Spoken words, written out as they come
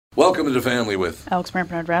Welcome to the family with Alex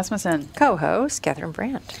Brandt Rasmussen, co-host Catherine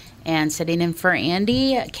Brandt, and sitting in for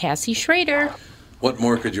Andy, Cassie Schrader. What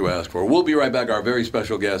more could you ask for? We'll be right back. Our very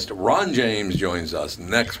special guest, Ron James, joins us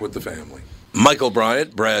next with the family. Michael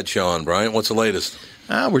Bryant, Bradshaw and Bryant, what's the latest?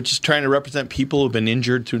 We're just trying to represent people who've been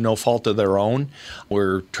injured through no fault of their own.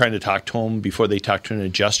 We're trying to talk to them before they talk to an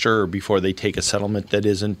adjuster or before they take a settlement that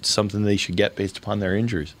isn't something they should get based upon their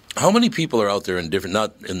injuries. How many people are out there in different,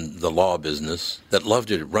 not in the law business, that love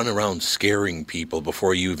to run around scaring people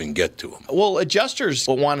before you even get to them? Well, adjusters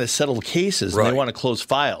want to settle cases and they want to close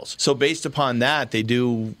files. So based upon that, they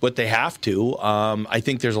do what they have to. I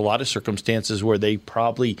think there's a lot of circumstances where they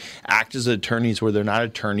probably act as attorneys where they're not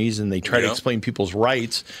attorneys and they try to explain people's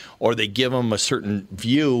rights, or they give them a certain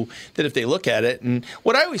view that if they look at it, and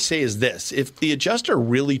what I always say is this, if the adjuster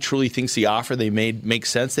really truly thinks the offer they made makes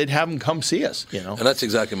sense, they'd have them come see us, you know. And that's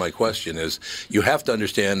exactly my question is, you have to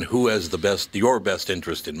understand who has your best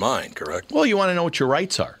interest in mind, correct? Well, you want to know what your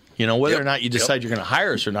rights are. You know, whether or not you decide you're going to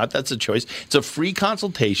hire us or not, that's a choice. It's a free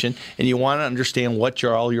consultation, and you want to understand what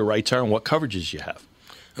all your rights are and what coverages you have.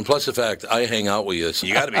 And plus the fact I hang out with you, so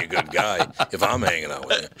you got to be a good guy if I'm hanging out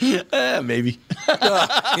with you. Maybe.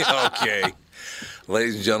 Okay.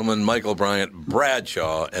 Ladies and gentlemen, Michael Bryant,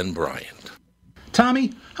 Bradshaw and Bryant.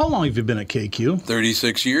 Tommy, how long have you been at KQ?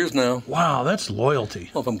 36 years now. Wow, that's loyalty.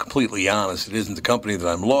 Well, if I'm completely honest, it isn't the company that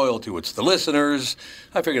I'm loyal to, it's the listeners.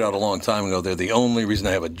 I figured out a long time ago they're the only reason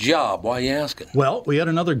I have a job. Why are you asking? Well, we had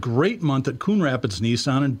another great month at Coon Rapids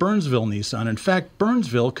Nissan and Burnsville Nissan. In fact,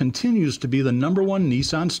 Burnsville continues to be the #1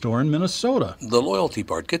 Nissan store in Minnesota. The loyalty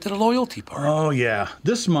part. Get to the loyalty part. Oh, yeah.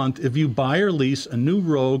 This month, if you buy or lease a new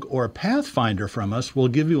Rogue or a Pathfinder from us, we'll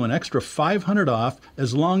give you an extra $500 off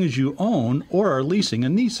as long as you own or are leasing a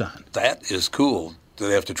Nissan. That is cool. Do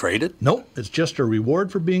they have to trade it? Nope. It's just a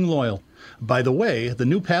reward for being loyal. By the way, the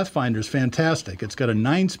new Pathfinder's fantastic. It's got a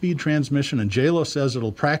 9-speed transmission, and JLo says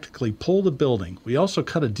it'll practically pull the building. We also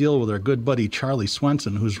cut a deal with our good buddy Charlie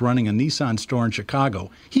Swenson, who's running a Nissan store in Chicago.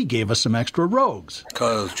 He gave us some extra Rogues.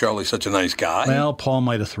 Because Charlie's such a nice guy? Well, Paul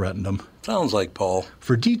might have threatened him. Sounds like Paul.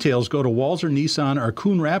 For details, go to Walser Nissan or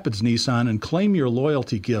Coon Rapids Nissan and claim your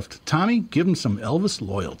loyalty gift. Tommy, give him some Elvis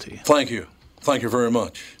loyalty. Thank you. Thank you very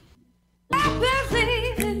much. I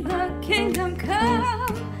believe in the kingdom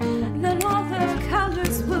come, then all the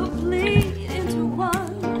colors will bleed into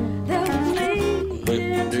one.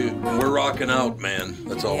 We're rocking out, man.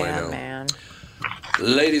 That's all I know. Man.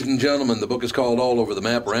 Ladies and gentlemen, the book is called All Over the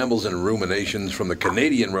Map, Rambles and Ruminations from the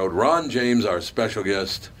Canadian Road. Ron James, our special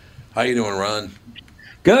guest. How you doing, Ron?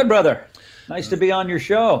 Good, brother. Nice to be on your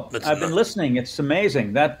show. I've been listening. It's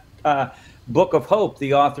amazing. That Book of Hope,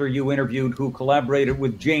 the author you interviewed who collaborated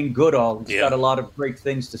with Jane Goodall, has got a lot of great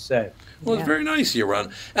things to say. Well, it's very nice of you,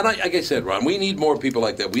 Ron. And like I said, Ron, we need more people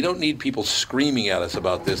like that. We don't need people screaming at us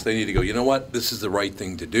about this. They need to go, you know what, this is the right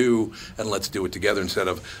thing to do, and let's do it together instead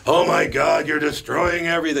of, oh, my God, you're destroying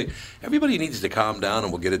everything. Everybody needs to calm down,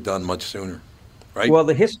 and we'll get it done much sooner. Right? Well,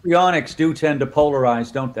 the histrionics do tend to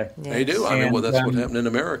polarize, don't they? Yes. They do. I mean, well, that's what happened in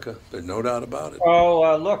America. There's no doubt about it.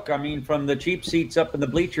 Oh, look, I mean, from the cheap seats up in the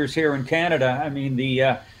bleachers here in Canada, I mean,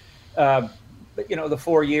 the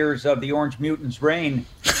 4 years of the Orange Mutants' reign,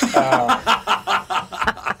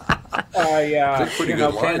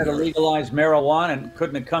 Canada legalized marijuana and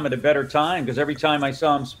couldn't have come at a better time because every time I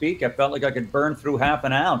saw him speak, I felt like I could burn through half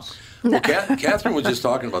an ounce. Well, Catherine was just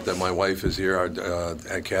talking about that. My wife is here.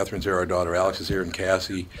 Catherine's here. Our daughter Alex is here, and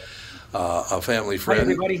Cassie, a family friend. Hi,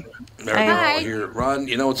 everybody. They're all here. Ron,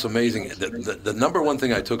 you know, it's amazing. The number one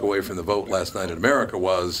thing I took away from the vote last night in America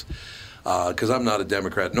was, because I'm not a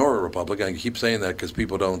Democrat nor a Republican, I keep saying that because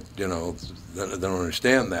people don't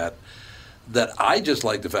understand that I just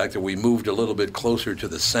like the fact that we moved a little bit closer to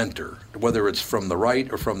the center. Whether it's from the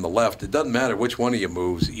right or from the left, it doesn't matter which one of you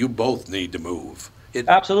moves. You both need to move.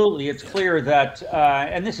 Absolutely. It's clear that,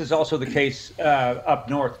 and this is also the case up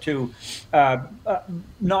north too,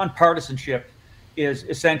 nonpartisanship is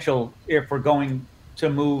essential if we're going to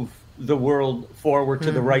move the world forward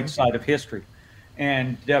to the right side of history.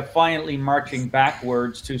 And defiantly marching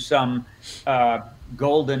backwards to some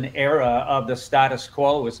golden era of the status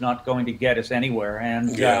quo is not going to get us anywhere.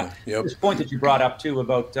 And this point that you brought up too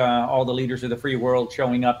about all the leaders of the free world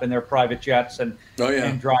showing up in their private jets and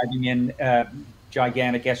driving in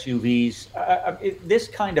gigantic SUVs. This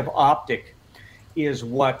kind of optic is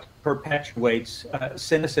what perpetuates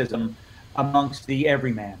cynicism amongst the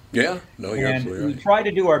everyman. Yeah, no, you're absolutely right. We try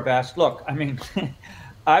to do our best. Look, I mean,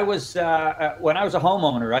 I was when I was a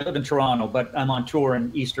homeowner. I live in Toronto, but I'm on tour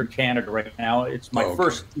in Eastern Canada right now. It's my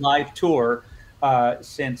first live tour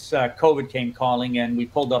since COVID came calling, and we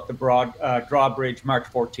pulled off the drawbridge March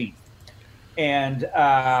 14th. And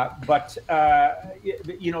the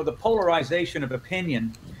polarization of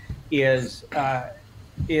opinion is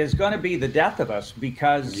going to be the death of us,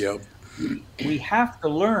 because we have to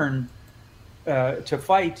learn to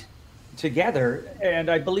fight together. And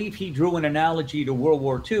I believe he drew an analogy to World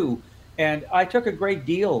War II. And I took a great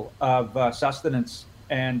deal of sustenance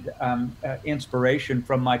and inspiration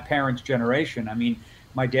from my parents' generation. I mean,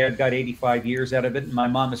 my dad got 85 years out of it, and my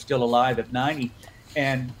mom is still alive at 90,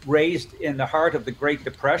 and raised in the heart of the Great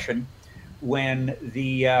Depression, when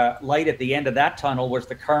the light at the end of that tunnel was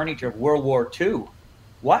the carnage of World War II.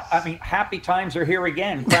 What? I mean, happy times are here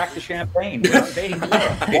again. Crack the champagne.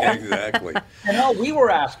 Yeah, exactly. And all we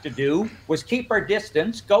were asked to do was keep our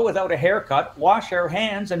distance, go without a haircut, wash our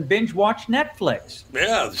hands, and binge watch Netflix.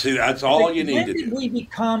 Yeah, see, that's all you need to do. We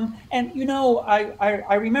become, and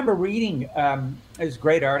I remember reading this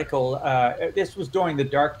great article. This was during the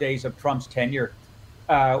dark days of Trump's tenure,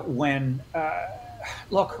 when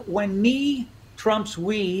me trumps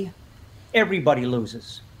we, everybody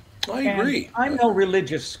loses. I agree. And I'm no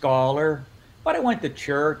religious scholar, but I went to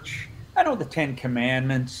church. I know the 10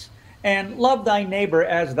 Commandments, and love thy neighbor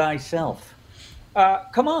as thyself.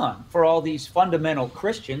 Come on, for all these fundamental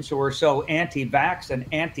Christians who are so anti-vax and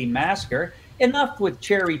anti-masker, enough with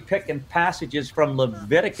cherry-picking passages from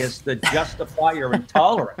Leviticus that justify your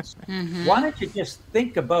intolerance. Why don't you just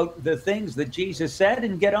think about the things that Jesus said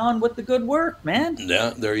and get on with the good work, man?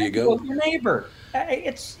 Yeah, there you go. Your neighbor.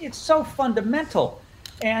 It's so fundamental.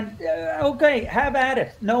 And okay, have at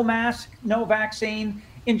it. No mask, no vaccine.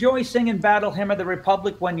 Enjoy singing Battle Hymn of the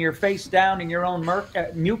Republic when you're face down in your own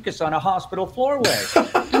mucus on a hospital floorway.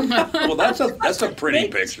 Well, that's a pretty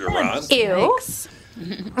picture, Ron. Ew.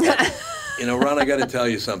 Ron, I got to tell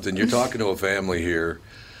you something. You're talking to a family here.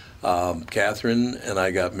 Catherine and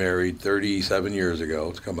I got married 37 years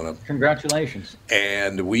ago. It's coming up. Congratulations.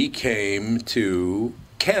 And we came to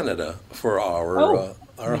Canada for our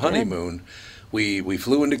honeymoon. We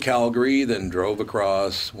flew into Calgary, then drove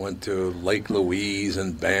across, went to Lake Louise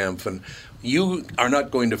and Banff. And you are not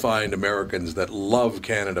going to find Americans that love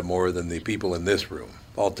Canada more than the people in this room.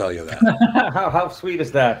 I'll tell you that. How sweet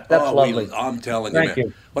is that? That's lovely. I'm telling you,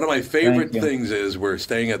 man. One of my favorite things is we're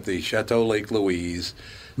staying at the Chateau Lake Louise,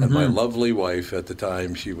 and my lovely wife at the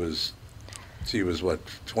time, she was what,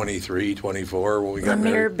 23, 24 when we got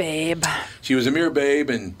married? A mere babe. She was a mere babe,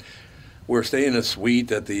 and we're staying in a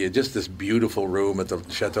suite at just this beautiful room at the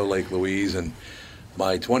Chateau Lake Louise, and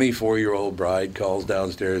my 24-year-old bride calls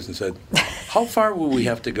downstairs and said, "How far will we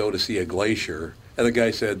have to go to see a glacier?" And the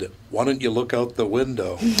guy said, "Why don't you look out the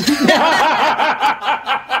window?"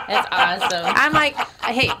 That's awesome. I'm like,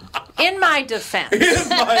 hey, in my defense. In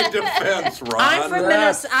my defense, Ron. I'm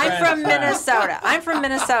from Minnesota.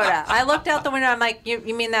 I looked out the window. I'm like,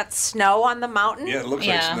 you mean that snow on the mountain? Yeah, it looks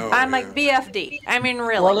like snow. I'm like, BFD. I mean,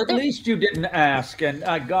 really. Well, at least you didn't ask, and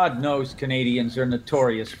God knows Canadians are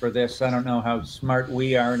notorious for this. I don't know how smart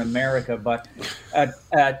we are in America, but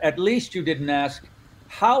at least you didn't ask,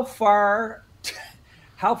 how far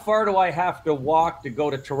do I have to walk to go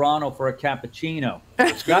to Toronto for a cappuccino?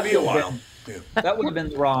 It's going to be a while. That would have been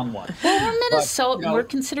the wrong one. Well, we're Minnesota. We're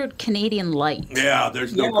considered Canadian light. Yeah,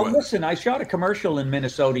 there's no question. Listen, I shot a commercial in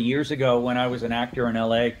Minnesota years ago when I was an actor in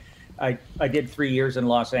L.A. I did 3 years in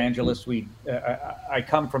Los Angeles. I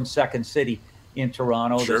come from Second City in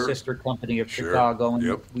Toronto, the sister company of Chicago,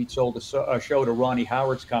 and we sold a show to Ronnie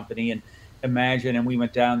Howard's company, and Imagine, and we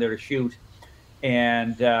went down there to shoot.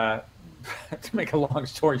 And to make a long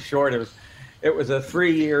story short, it was a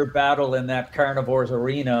 3-year battle in that Carnivores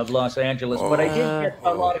Arena of Los Angeles. But I did get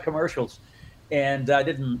a lot of commercials, and I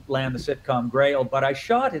didn't land the sitcom Grail. But I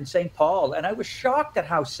shot in St. Paul, and I was shocked at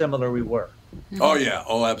how similar we were. Oh, yeah.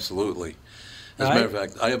 Oh, absolutely. As a matter of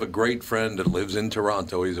fact, I have a great friend that lives in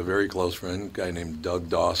Toronto. He's a very close friend, a guy named Doug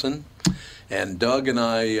Dawson. And Doug and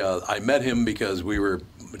I met him because we were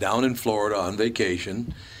down in Florida on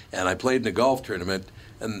vacation, and I played in a golf tournament.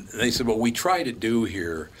 And they said, well, we try to do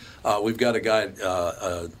here. We've got a guy,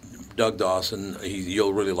 Doug Dawson.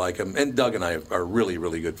 You'll really like him. And Doug and I are really,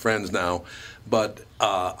 really good friends now. But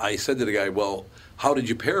I said to the guy, well, how did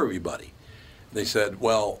you pair everybody? They said,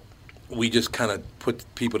 well, we just kind of put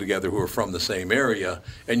people together who are from the same area,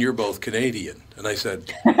 and you're both Canadian. And I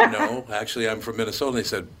said, no, actually, I'm from Minnesota. And they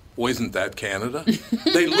said, well, isn't that Canada?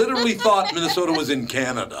 They literally thought Minnesota was in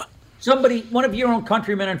Canada. One of your own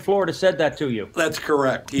countrymen in Florida said that to you. That's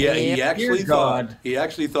correct. He actually thought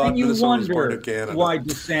Minnesota was part of Canada. Why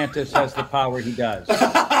DeSantis has the power he does.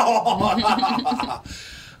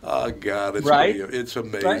 Oh, God, it's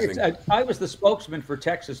amazing. Right? I was the spokesman for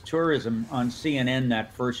Texas tourism on CNN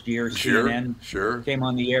that first year. CNN came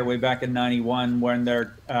on the air way back in '91 when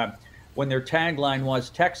their when their tagline was,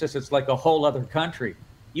 Texas, it's like a whole other country.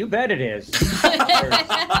 You bet it is. There's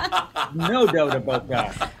no doubt about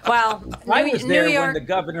that. Well, I was there New when York, the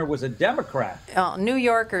governor was a Democrat. New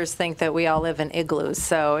Yorkers think that we all live in igloos,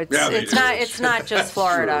 so Yeah, they do. it's not just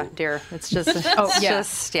Florida, dear. It's just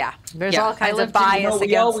There's Yeah. all kinds I of lived in- bias we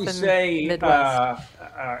against always the say Midwest.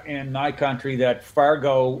 in my country that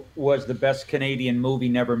Fargo was the best Canadian movie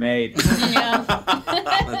never made.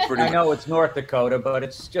 That's pretty I know it's North Dakota, but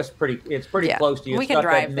it's just pretty Yeah, close to you. we It's can got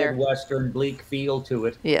drive that there. Midwestern bleak feel to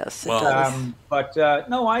it. Yes, it Well, does.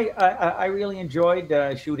 No, I really enjoyed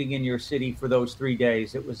shooting in your city for those 3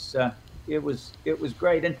 days. It was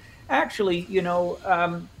great. And actually,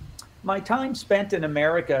 my time spent in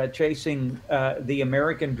America chasing the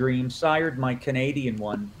American dream sired my Canadian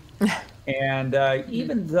one. And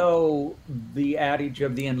even though the adage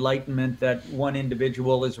of the Enlightenment that one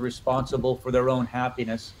individual is responsible for their own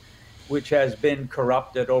happiness, which has been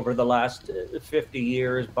corrupted over the last 50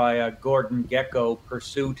 years by a Gordon Gekko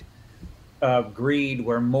pursuit of greed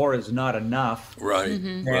where more is not enough. right.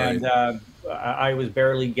 And I was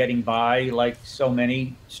barely getting by, like so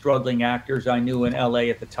many struggling actors I knew in LA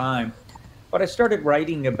at the time. But I started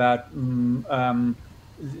writing about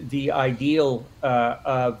the ideal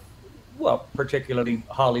of, well, particularly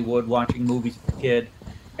Hollywood, watching movies as a kid,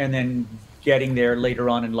 and then getting there later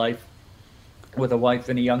on in life with a wife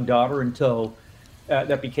and a young daughter in tow.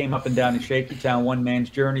 That became Up and Down in Shaky Town, one man's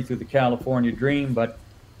journey through the California dream. But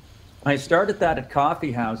I started that at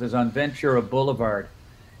coffee houses on Ventura Boulevard.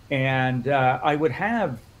 And I would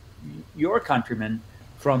have your countrymen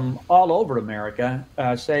from all over America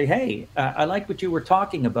say, hey, I like what you were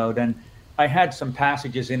talking about. And I had some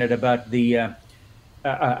passages in it about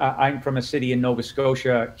I'm from a city in Nova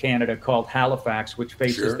Scotia, Canada, called Halifax, which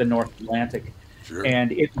faces Sure. the North Atlantic. Sure.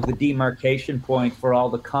 And it was the demarcation point for all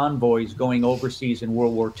the convoys going overseas in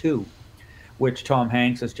World War II, which Tom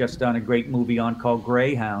Hanks has just done a great movie on called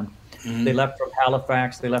Greyhound. They left from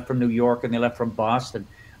Halifax, they left from New York, and they left from Boston.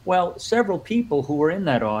 Well, several people who were in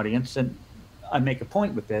that audience, and I make a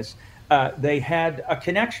point with this, they had a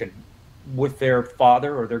connection with their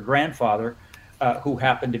father or their grandfather who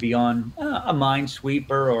happened to be on a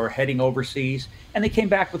minesweeper or heading overseas, and they came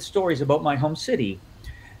back with stories about my home city.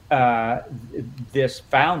 This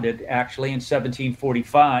founded actually in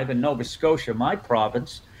 1745 in Nova Scotia, my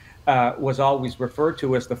province, was always referred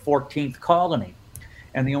to as the 14th colony.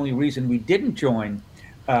 And the only reason we didn't join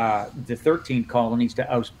the 13 colonies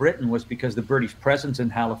to oust Britain was because the British presence in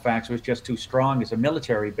Halifax was just too strong as a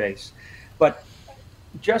military base. But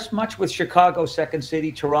just much with Chicago Second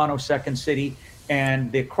City, Toronto Second City,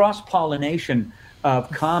 and the cross-pollination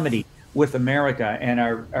of comedy with America and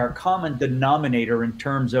our common denominator in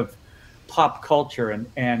terms of pop culture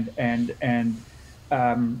and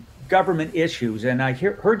government issues. And I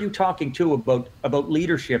heard you talking too about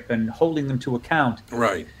leadership and holding them to account.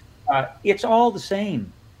 Right. It's all the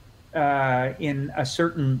same in a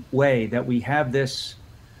certain way that we have this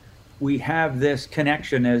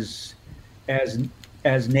connection as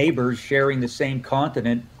neighbors sharing the same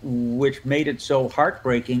continent, which made it so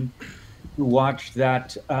heartbreaking to watch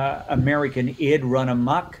that American id run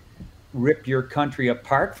amok, rip your country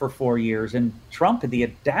apart for 4 years, and Trump had the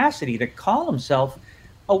audacity to call himself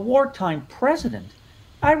a wartime president.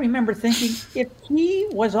 I remember thinking, if he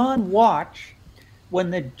was on watch when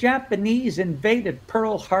the Japanese invaded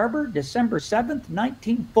Pearl Harbor, December 7th,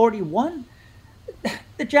 1941,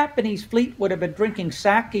 the Japanese fleet would have been drinking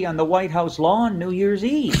sake on the White House lawn New Year's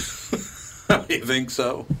Eve. You think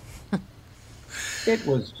so? It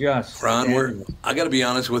was just... Ron, I got to be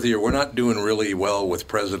honest with you, we're not doing really well with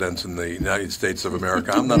presidents in the United States of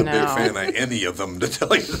America. I'm not a big No. fan of any of them, to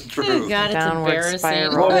tell you the truth. God, it's Downward embarrassing.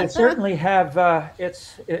 spiral. Well, they certainly have.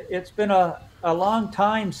 It's been a long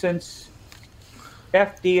time since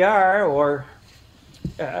FDR or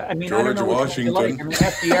I mean, I don't George know which one you like. Washington. I mean,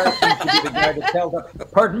 FDR seems to be the guy that tells us.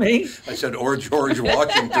 Pardon me. I said, or George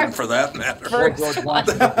Washington, for that matter. Or George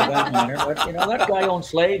Washington, for that matter. But that guy owned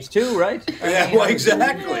slaves too, right? Yeah, well,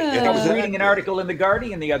 exactly. I was reading an article in the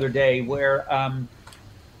Guardian the other day where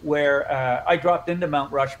I dropped into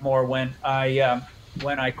Mount Rushmore when I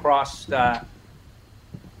crossed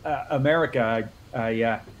America.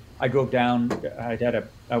 I drove down.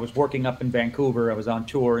 I was working up in Vancouver. I was on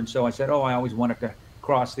tour, and so I said, "Oh, I always wanted to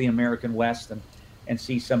cross the American West and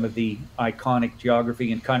see some of the iconic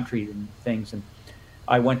geography and country and things." And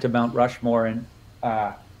I went to Mount Rushmore, and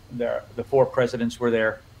the four presidents were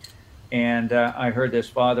there. And I heard this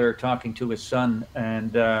father talking to his son,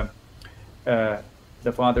 and the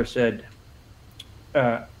father said,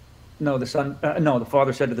 the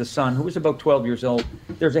father said to the son, who was about 12 years old,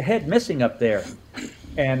 "There's a head missing up there."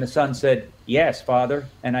 And the son said, "Yes, Father,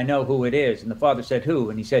 and I know who it is." And the father said, "Who?"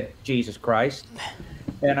 And he said, "Jesus Christ."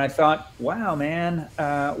 And I thought, wow, man,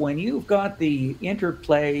 when you've got the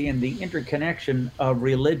interplay and the interconnection of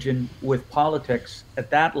religion with politics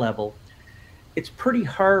at that level, it's pretty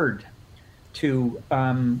hard to,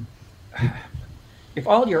 if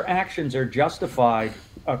all your actions are justified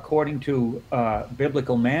according to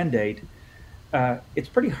biblical mandate, it's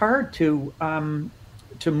pretty hard to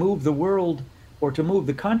move the world or to move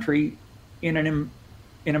the country in an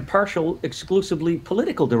impartial, exclusively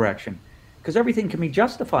political direction, because everything can be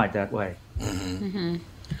justified that way.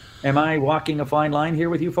 Am I walking a fine line here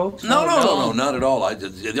with you folks? No, not at all.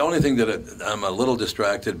 The only thing that I'm a little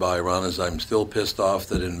distracted by, Ron, is I'm still pissed off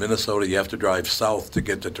that in Minnesota you have to drive south to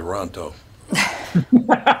get to Toronto.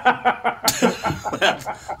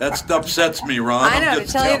 That upsets me, Ron. I know. To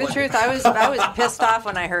tell you the truth, I was pissed off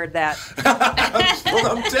when I heard that.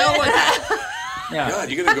 I'm telling you. Yeah. God,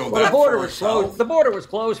 you're gonna go Well, back. the border was closed. The border was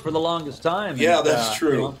closed for the longest time. Yeah, and, that's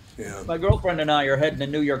true. Yeah. My girlfriend and I are heading to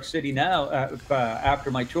New York City now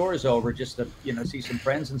after my tour is over, just to see some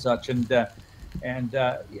friends and such, and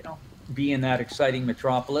be in that exciting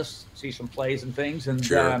metropolis, see some plays and things, and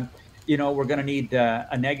Sure. We're going to need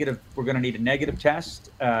a negative. We're going to need a negative test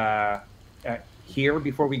here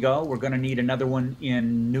before we go. We're going to need another one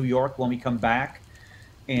in New York when we come back,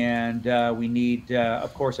 and we need,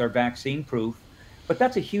 of course, our vaccine proof. But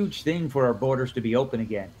that's a huge thing for our borders to be open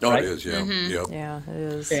again. Oh, right? it is, yeah. Yep. Yeah, it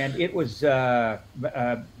is. And it was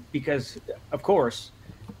because, of course,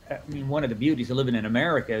 one of the beauties of living in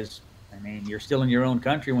America is, you're still in your own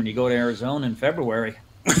country when you go to Arizona in February.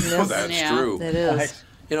 That's Yeah. true. It is.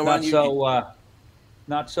 You know, Not Ron,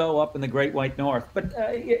 not so up in the Great White North. But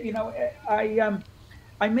I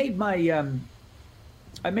made my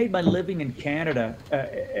living in Canada,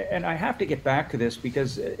 and I have to get back to this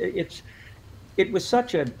because it was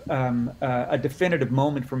such a definitive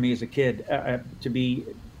moment for me as a kid to be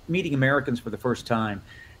meeting Americans for the first time,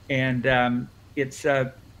 and it's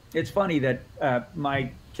funny that my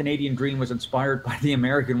Canadian dream was inspired by the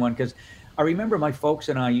American one, because I remember my folks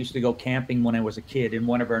and I used to go camping when I was a kid in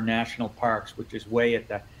one of our national parks, which is way at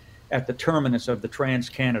the terminus of the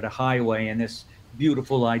Trans-Canada Highway in this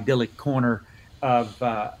beautiful idyllic corner of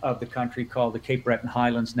the country called the Cape Breton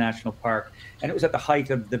Highlands National Park. And it was at the height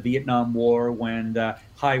of the Vietnam War, when the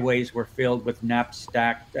highways were filled with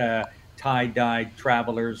knapsacked, tie-dyed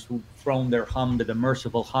travelers who'd thrown their hum to the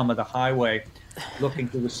merciful hum of the highway, looking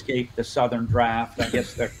to escape the southern draft. I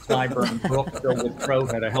guess the Clyburn Brook filled with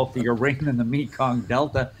trout had a healthier ring than the Mekong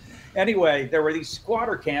Delta. Anyway, there were these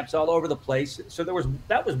squatter camps all over the place. So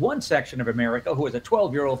that was one section of America who was a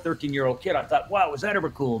 12-year-old, 13-year-old kid. I thought, wow, was that ever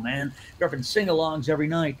cool, man? There have been sing-alongs every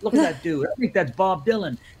night. Look at that dude. I think that's Bob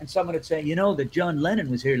Dylan. And someone would say, that John Lennon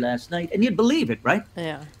was here last night. And you'd believe it, right?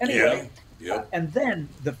 Yeah. Anyway, Yeah. and then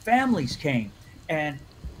the families came, and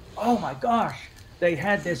oh my gosh, they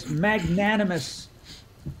had this magnanimous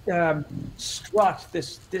strut,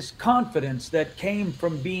 this confidence that came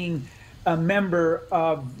from being a member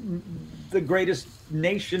of the greatest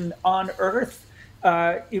nation on earth,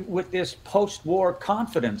 with this post-war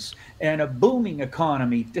confidence and a booming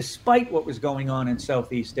economy, despite what was going on in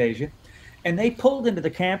Southeast Asia. And they pulled into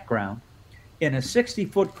the campground in a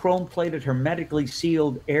 60-foot chrome-plated, hermetically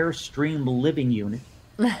sealed Airstream living unit.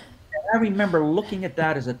 And I remember looking at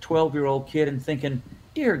that as a 12-year-old kid and thinking,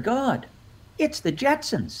 dear God, it's the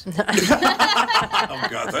Jetsons. Oh,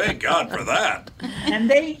 God, thank God for that. And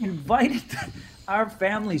they invited our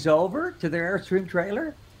families over to their Airstream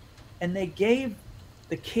trailer, and they gave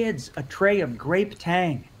the kids a tray of grape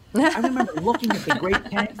tang. I remember looking at the grape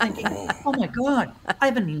tang thinking, oh my God, I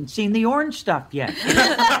haven't even seen the orange stuff yet.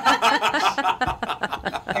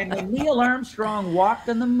 And when Neil Armstrong walked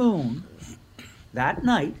on the moon that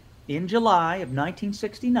night in July of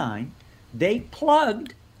 1969, they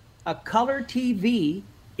plugged a color TV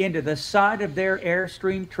into the side of their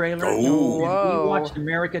Airstream trailer. Oh. And we watched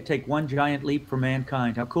America take one giant leap for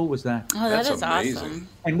mankind. How cool was that? Oh, that That's is amazing. awesome.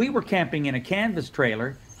 And we were camping in a canvas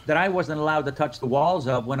trailer that I wasn't allowed to touch the walls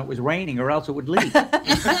of when it was raining, or else it would leak.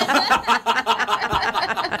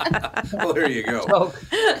 Well, there you go.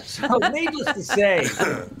 So needless to say,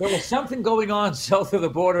 there was something going on south of the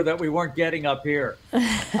border that we weren't getting up here.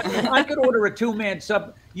 I could order a two-man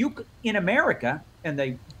sub. In America, and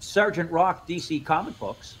the Sergeant Rock DC comic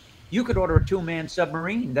books, you could order a two-man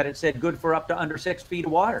submarine that it said good for up to under 6 feet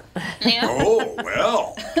of water. Yeah. Oh,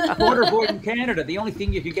 well. Border boy in Canada. The only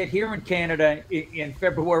thing you could get here in Canada in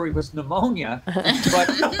February was pneumonia. But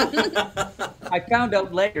I found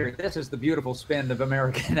out later, this is the beautiful spin of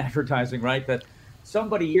American advertising, right? That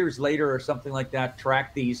somebody years later or something like that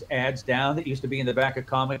tracked these ads down that used to be in the back of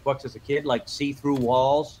comic books as a kid, like see-through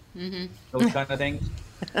walls, those kind of things.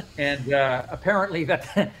 And apparently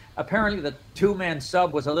the two-man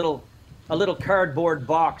sub was a little cardboard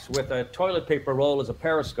box with a toilet paper roll as a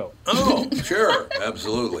periscope. Oh, sure,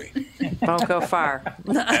 absolutely. Won't go far.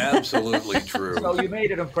 Absolutely true. So you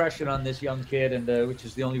made an impression on this young kid, and which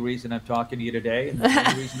is the only reason I'm talking to you today, and the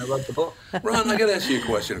only reason I wrote the book. Ron, I got to ask you a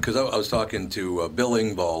question, because I was talking to Bill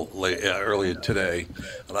Engvall earlier today,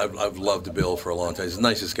 and I've loved Bill for a long time. He's the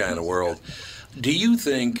nicest guy in the world. Do you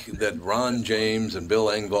think that Ron James and Bill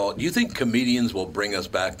Engvall, do you think comedians will bring us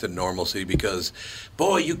back to normalcy? Because,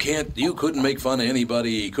 boy, you couldn't make fun of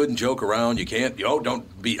anybody. You couldn't joke around. You can't,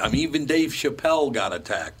 even Dave Chappelle got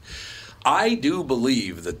attacked. I do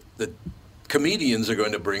believe that comedians are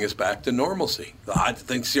going to bring us back to normalcy. I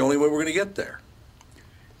think it's the only way we're going to get there.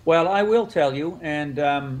 Well, I will tell you, and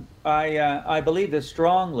I believe this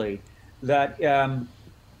strongly, that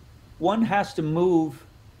one has to move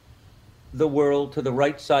the world to the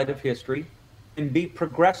right side of history and be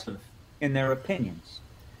progressive in their opinions.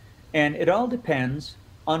 And it all depends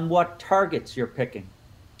on what targets you're picking.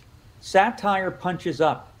 Satire punches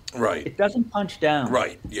up. Right. It doesn't punch down.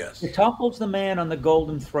 Right, yes. It topples the man on the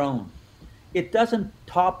golden throne. It doesn't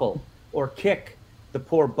topple or kick the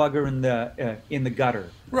poor bugger in the gutter,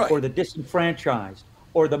 right, or the disenfranchised,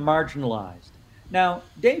 or the marginalized. Now,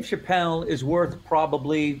 Dave Chappelle is worth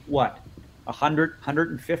probably, what,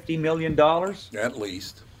 $150 million? At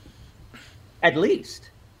least. At least.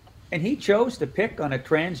 And he chose to pick on the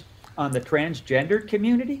transgendered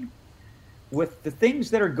community. With the things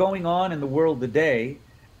that are going on in the world today,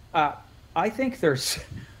 I think there's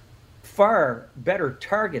far better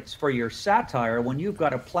targets for your satire when you've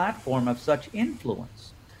got a platform of such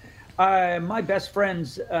influence. My best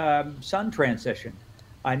friend's son transitioned.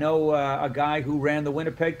 I know a guy who ran the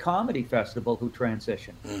Winnipeg Comedy Festival who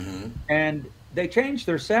transitioned. Mm-hmm. And they changed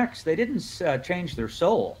their sex. They didn't change their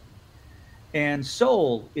soul. And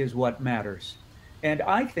soul is what matters. And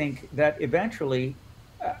I think that eventually,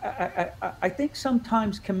 I think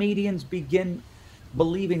sometimes comedians begin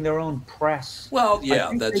believing their own press. Well, yeah, I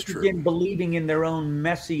think that's they true. begin believing in their own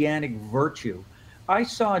messianic virtue. I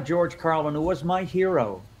saw George Carlin, who was my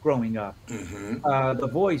hero growing up, the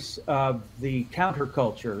voice of the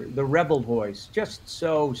counterculture, the rebel voice, just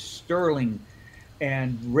so sterling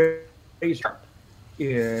and razor sharp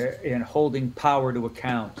in holding power to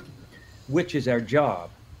account, which is our job.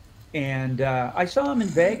 And I saw him in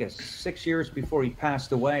Vegas 6 years before he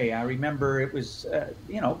passed away. I remember it was,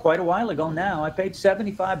 quite a while ago now. I paid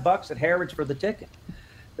 $75 at Harrods for the ticket.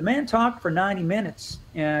 The man talked for 90 minutes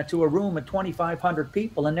to a room of 2,500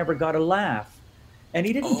 people and never got a laugh. And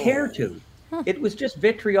he didn't care to. It was just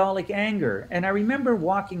vitriolic anger. And I remember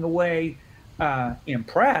walking away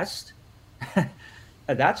impressed,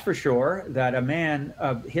 that's for sure, that a man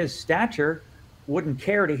of his stature wouldn't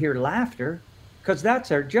care to hear laughter, because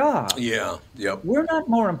that's our job. Yeah, yep. We're not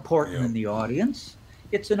more important than the audience.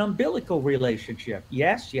 It's an umbilical relationship.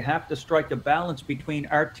 Yes, you have to strike a balance between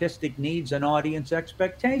artistic needs and audience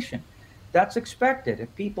expectation. That's expected.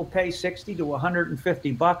 If people pay $60 to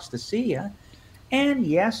 $150 to see you, and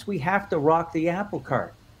yes, we have to rock the apple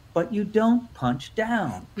cart, but you don't punch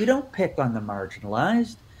down. You don't pick on the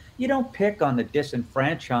marginalized. You don't pick on the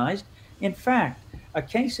disenfranchised. In fact, a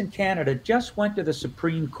case in Canada just went to the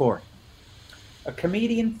Supreme Court. A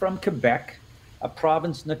comedian from Quebec, a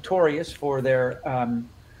province notorious for their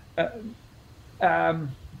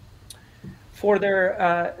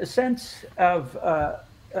sense of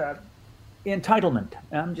entitlement.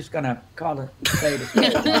 I'm just going to say it.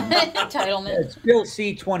 Entitlement. It's Bill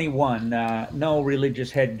C-21, no religious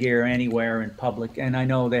headgear anywhere in public. And I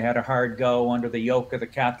know they had a hard go under the yoke of the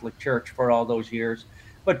Catholic Church for all those years.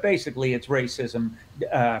 But basically, it's racism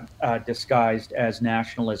disguised as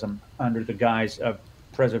nationalism under the guise of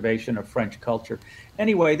preservation of French culture.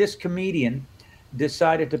 Anyway, this comedian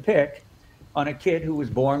decided to pick on a kid who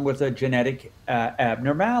was born with a genetic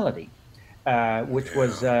abnormality, which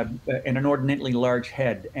was an inordinately large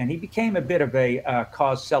head. And he became a bit of a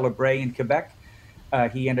cause célèbre in Quebec.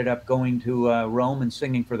 He ended up going to Rome and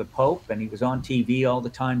singing for the Pope, and he was on TV all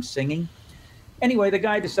the time singing. Anyway, the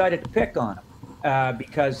guy decided to pick on him.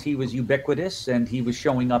 Because he was ubiquitous and he was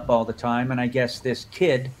showing up all the time. And I guess this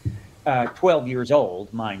kid, 12 years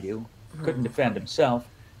old, mind you, couldn't defend himself,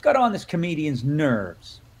 got on this comedian's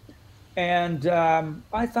nerves. And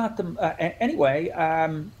I thought, anyway,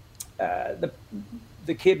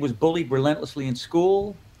 the kid was bullied relentlessly in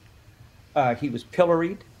school. He was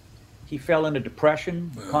pilloried. He fell into depression,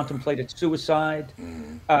 contemplated suicide.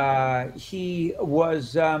 He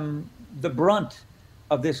was the brunt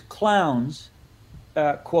of this clown's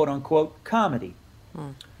quote unquote comedy.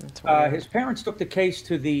 His parents took the case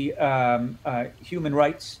to the Human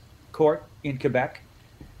Rights Court in Quebec,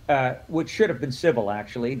 which should have been civil,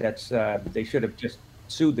 actually. They should have just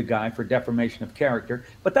sued the guy for defamation of character,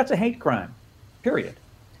 but that's a hate crime, period.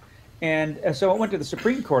 And so it went to the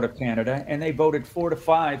Supreme Court of Canada, and they voted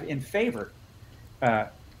 4-5 in favor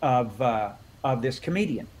of this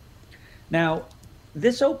comedian. Now,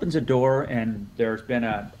 this opens a door, and there's been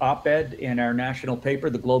an op-ed in our national paper,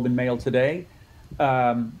 the Globe and Mail today,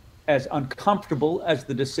 as uncomfortable as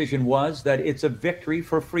the decision was, that it's a victory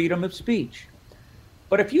for freedom of speech.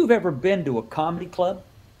 But if you've ever been to a comedy club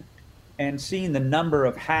and seen the number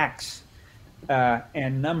of hacks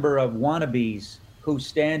and number of wannabes who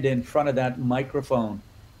stand in front of that microphone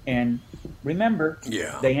and remember,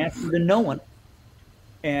 they answer to no one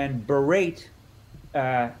and berate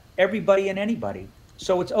everybody and anybody.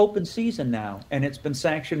 So it's open season now, and it's been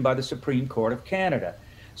sanctioned by the Supreme Court of Canada.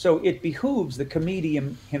 So it behooves the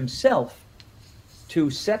comedian himself to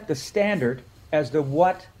set the standard as to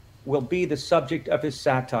what will be the subject of his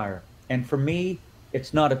satire. And for me,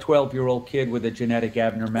 it's not a 12-year-old kid with a genetic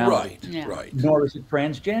abnormality. Right. Nor is it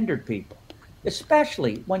transgendered people.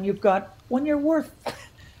 Especially when you're worth,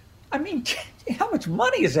 I mean, how much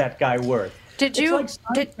money is that guy worth? It's like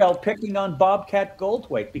Seinfeld picking on Bobcat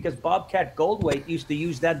Goldthwait, because Bobcat Goldthwait used to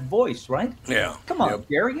use that voice, right? Yeah. Come on,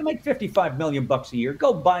 Jerry, you make $55 million a year.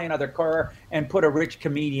 Go buy another car and put a rich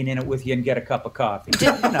comedian in it with you and get a cup of coffee.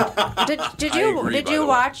 Did you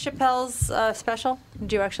watch Chappelle's special?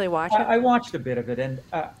 Did you actually watch it? I watched a bit of it, and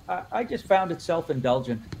I just found it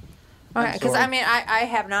self-indulgent. Because I mean, I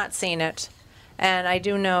have not seen it. And I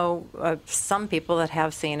do know some people that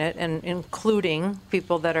have seen it, and including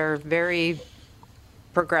people that are very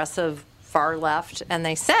progressive, far left. And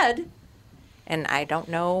they said, and I don't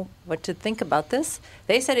know what to think about this,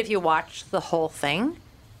 they said if you watched the whole thing,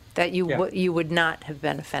 that you would not have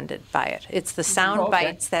been offended by it. It's the sound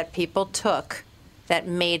bites that people took that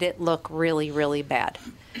made it look really, really bad.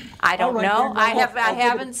 I don't know. I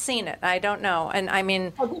haven't seen it. I don't know. And I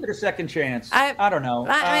mean, I'll give it a second chance. I don't know.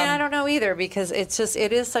 I mean, I don't know either, because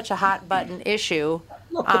it is such a hot button issue.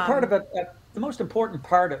 Look, the most important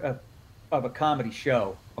part of a comedy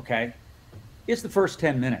show, okay, is the first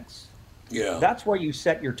 10 minutes. Yeah. That's where you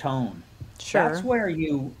set your tone. Sure. That's where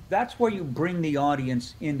you bring the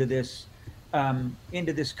audience into this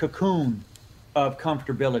cocoon of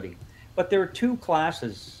comfortability. But there are two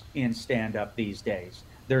classes in stand-up these days.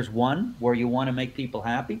 There's one where you want to make people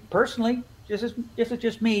happy. Personally,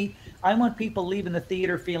 just me, I want people leaving the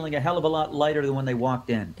theater feeling a hell of a lot lighter than when they walked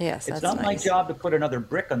in. Yes, it's not my job to put another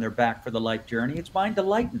brick on their back for the life journey. It's mine to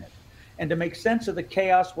lighten it and to make sense of the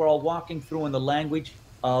chaos we're all walking through in the language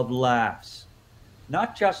of laughs.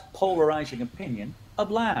 Not just polarizing opinion,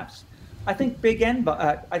 of laughs. I think Bill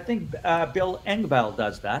Engvall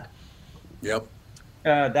does that. Yep.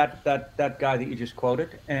 That guy that you just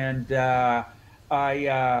quoted, and I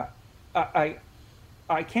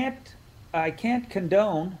can't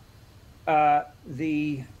condone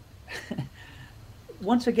the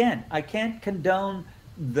once again, I can't condone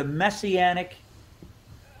the messianic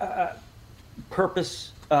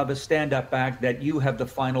purpose of a stand-up act that you have the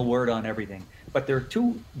final word on everything. But there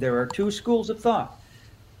are two schools of thought.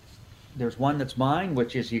 There's one that's mine,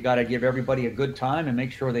 which is you got to give everybody a good time and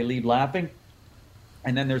make sure they leave laughing.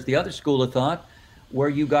 And then there's the other school of thought where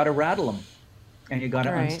you got to rattle them and you got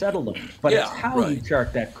to unsettle them. But it's how you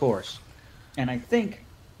chart that course. And I think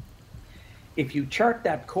if you chart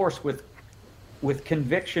that course with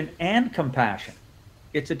conviction and compassion,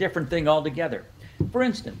 it's a different thing altogether. For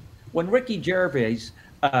instance, when Ricky Gervais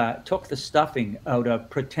took the stuffing out of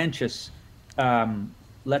pretentious,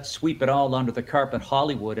 let's sweep it all under the carpet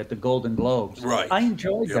Hollywood at the Golden Globes. Right. I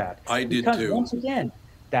enjoyed that. I did because too. Once again,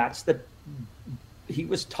 he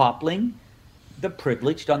was toppling the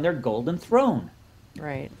privileged on their golden throne.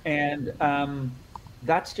 Right. And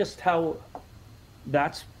that's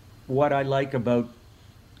what I like about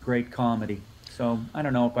great comedy. So I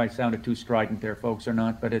don't know if I sounded too strident there, folks, or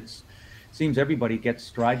not, but it seems everybody gets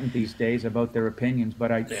strident these days about their opinions.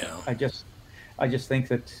 But I just think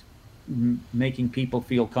that making people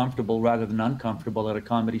feel comfortable rather than uncomfortable at a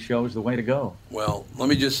comedy show is the way to go. Well, let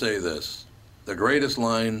me just say this. The greatest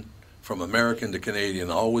line from American to Canadian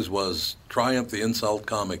always was, triumph the insult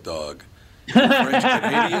comic dog. You're French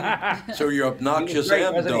Canadian, so you're obnoxious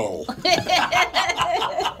and dull.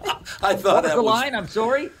 I thought that was the line. I'm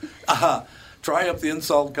sorry. Triumph the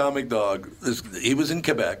insult comic dog. He was in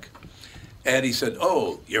Quebec, And he said,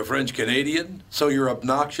 "Oh, you're French Canadian, so you're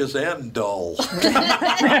obnoxious and dull."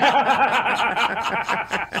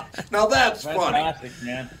 Now that's funny. Fantastic,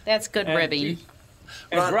 man. That's good ribbing.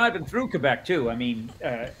 And driving through Quebec, too. I mean,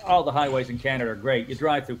 all the highways in Canada are great. You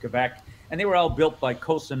drive through Quebec, and they were all built by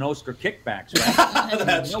Cosa Nostra kickbacks, right?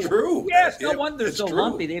 That's true. Yes, no Yeah, wonder they're it's so true.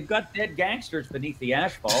 lumpy. They've got dead gangsters beneath the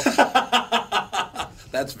asphalt.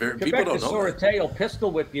 That's very. People Quebec don't is know sort that. of tail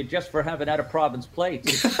pistol whip you just for having out of province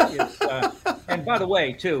plates. And by the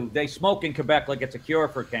way, too, they smoke in Quebec like it's a cure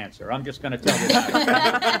for cancer. I'm just going to tell you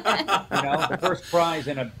that. You know, the first prize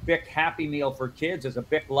in a Bic Happy Meal for kids is a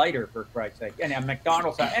Bic lighter, for Christ's sake. And a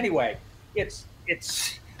McDonald's. Anyway, it's.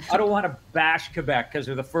 I don't want to bash Quebec because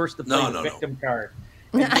they're the first to play the victim card.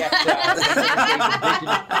 And yet,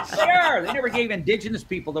 they never gave Indigenous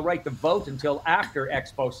people the right to vote until after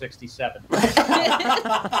Expo 67.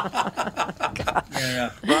 Yeah.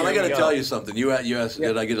 Ron, I got to tell you something. You asked,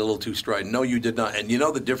 did I get a little too strident? No, you did not. And you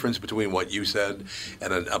know the difference between what you said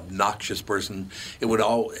and an obnoxious person? It would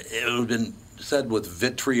have been said with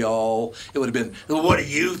vitriol. It would have been, well, what do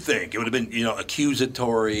you think? It would have been,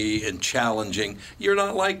 accusatory and challenging. You're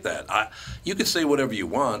not like that. You can say whatever you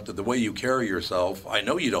want. The way you carry yourself, I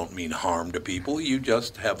know you don't mean harm to people. You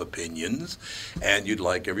just have opinions, and you'd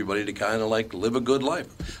like everybody to kind of live a good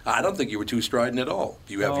life. I don't think you were too strident at all.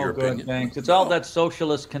 You have your good, opinion. Thanks. It's all that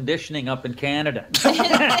socialist conditioning up in Canada.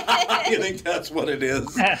 You think that's what it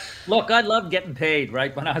is? Look, I loved getting paid,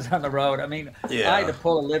 right, when I was on the road. I mean, Yeah. I had to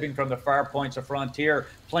pull a living from the far points of frontier,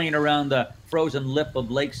 playing around the frozen lip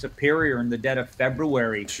of Lake Superior in the dead of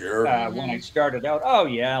February. Sure. When I started out, oh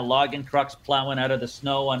yeah, logging trucks plowing out of the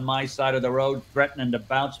snow on my side of the road, threatening to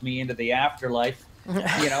bounce me into the afterlife.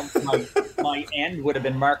 My end would have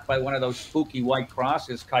been marked by one of those spooky white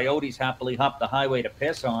crosses coyotes happily hop the highway to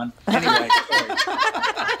piss on. Anyway, sorry.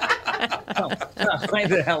 Climb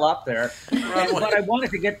the hell up there. But I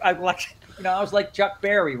wanted to get, I was like Chuck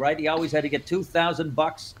Berry, right? He always had to get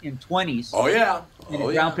 $2,000 in 20s. Oh, yeah. In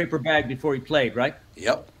a brown paper bag before he played, right?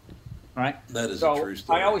 Yep. Right. That is a true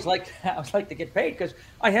story. I always liked to get paid because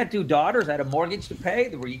I had 2 daughters, I had a mortgage to pay,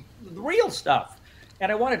 the real stuff.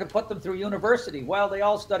 And I wanted to put them through university. Well, they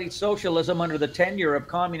all studied socialism under the tenure of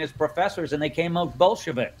communist professors, and they came out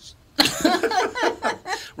Bolsheviks.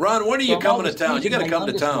 Ron, when are you coming to town? You got to come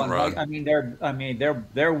to town, Ron.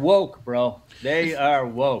 They're woke, bro. They are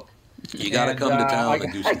woke. You got to come to town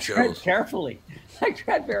and do some shows. I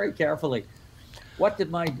tread very carefully. What did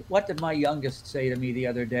my youngest say to me the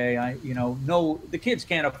other day? The kids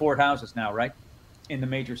can't afford houses now, right? In the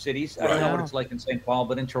major cities. I don't know what it's like in St. Paul,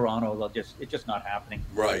 but in Toronto, it's just not happening.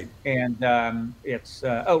 Right. And it's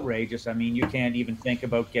outrageous. I mean, you can't even think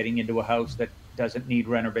about getting into a house that doesn't need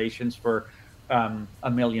renovations for $1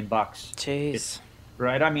 million. Jeez.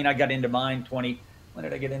 Right. I mean, I got into mine when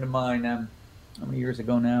did I get into mine? How many years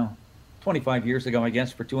ago now? 25 years ago, I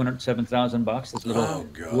guess, for $207,000. This little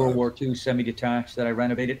World War II semi-detached that I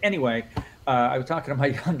renovated. Anyway, I was talking to my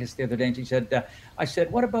youngest the other day, and she said, I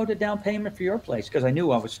said, what about a down payment for your place? Because I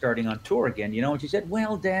knew I was starting on tour again, And she said,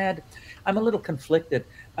 well, Dad, I'm a little conflicted.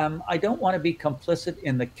 I don't want to be complicit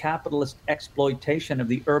in the capitalist exploitation of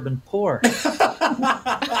the urban poor.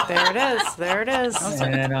 There it is.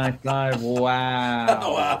 And I thought,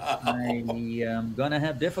 wow. I'm going to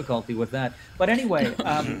have difficulty with that. But anyway,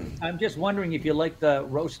 I'm just wondering if you like the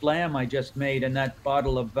roast lamb I just made and that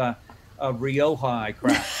bottle of Rioja I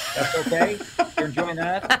cracked. That's okay? You're enjoying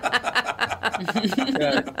that?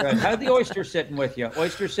 Good. How's the oyster sitting with you?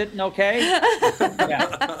 Oyster sitting okay?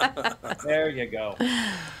 Yeah. There you go.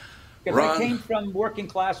 Because I came from working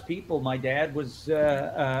class people. My dad was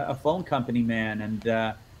a phone company man, and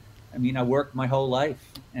I worked my whole life.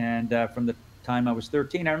 And from the time I was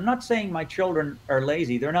 13, I'm not saying my children are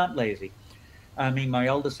lazy. They're not lazy. I mean, my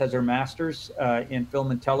eldest has her master's in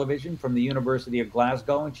film and television from the University of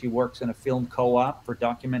Glasgow, and she works in a film co-op for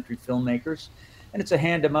documentary filmmakers. And it's a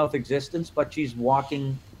hand-to-mouth existence, but she's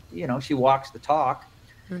walking, she walks the talk.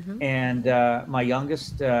 Mm-hmm. And my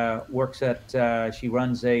youngest works she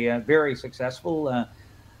runs a very successful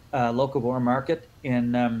locavore market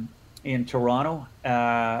in Toronto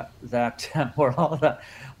that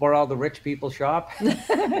where all the rich people shop.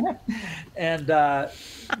 And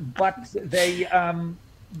but they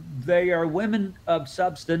are women of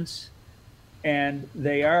substance, and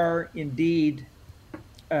they are indeed,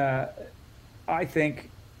 I think,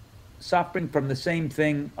 suffering from the same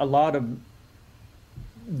thing a lot of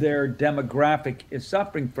their demographic is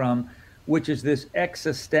suffering from, which is this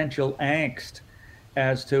existential angst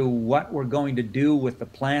as to what we're going to do with the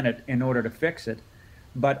planet in order to fix it.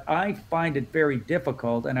 But I find it very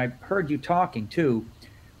difficult, and I've heard you talking too,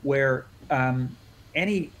 where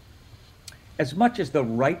as much as the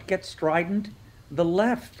right gets strident, the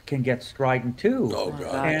left can get strident too. Oh,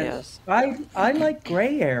 God. And yes. I like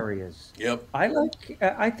gray areas. Yep.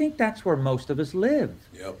 I think that's where most of us live.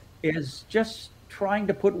 Yep. Is just trying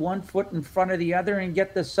to put one foot in front of the other and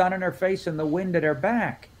get the sun in our face and the wind at our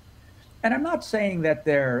back. And I'm not saying that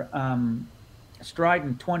they're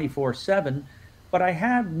strident 24/7, but I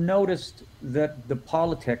have noticed that the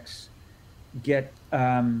politics get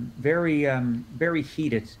very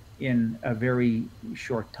heated in a very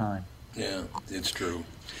short time. Yeah, it's true.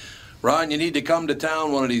 Ron, you need to come to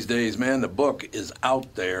town one of these days, man. The book is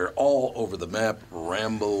out there all over the map.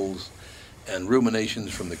 Rambles and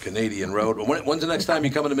Ruminations from the Canadian Road. When's the next time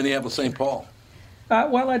you come to Minneapolis, St. Paul?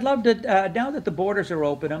 Well, I'd love to, now that the borders are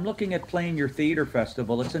open, I'm looking at playing your theater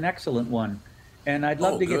festival. It's an excellent one. And I'd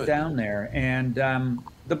love to get down there. And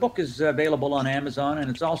the book is available on Amazon, and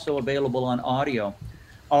it's also available on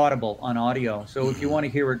Audible on audio. So if you want to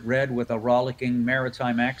hear it read with a rollicking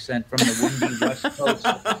maritime accent from the windy west coast,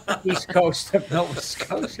 east coast of Nova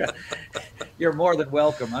Scotia, you're more than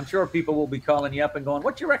welcome. I'm sure people will be calling you up and going,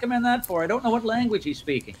 "What you recommend that for? I don't know what language he's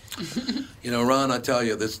speaking." You know, Ron, I tell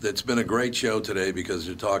you, it's been a great show today because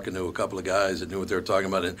you're talking to a couple of guys that knew what they were talking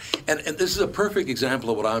about. And this is a perfect example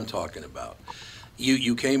of what I'm talking about.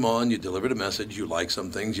 You came on, you delivered a message, you like some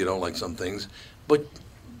things, you don't like some things, but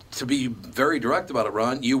to be very direct about it,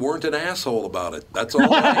 Ron, you weren't an asshole about it. That's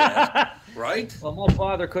all I ask, right? Well, my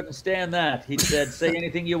father couldn't stand that. He said, "Say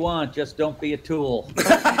anything you want, just don't be a tool."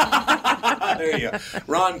 There you go.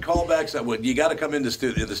 Ron, callbacks. You got to come into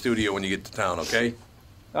the studio when you get to town, okay?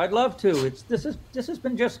 I'd love to. This has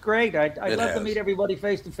been just great. I'd love to meet everybody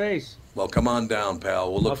face to face. Well, come on down,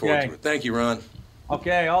 pal. We'll look forward to it. Thank you, Ron.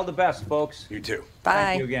 Okay, all the best, folks. You too. Bye.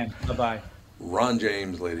 Thank you again. Bye-bye. Ron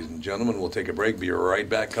James, ladies and gentlemen. We'll take a break. Be right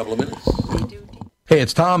back. Couple of minutes. Hey,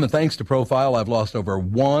 it's Tom, and thanks to Profile, I've lost over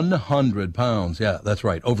 100 pounds. Yeah, that's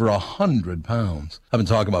right, over 100 pounds. I've been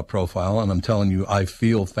talking about Profile, and I'm telling you, I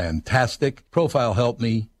feel fantastic. Profile helped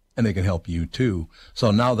me, and they can help you too.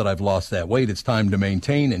 So now that I've lost that weight, it's time to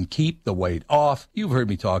maintain and keep the weight off. You've heard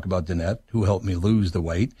me talk about Danette, who helped me lose the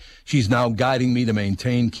weight. She's now guiding me to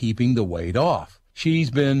maintain keeping the weight off.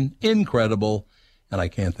 She's been incredible, and I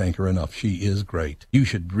can't thank her enough. She is great. You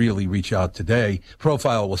should really reach out today.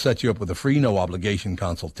 Profile will set you up with a free, no-obligation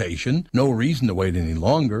consultation. No reason to wait any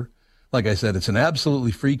longer. Like I said, it's an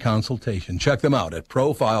absolutely free consultation. Check them out at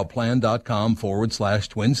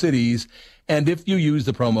profileplan.com/Twin Cities. And if you use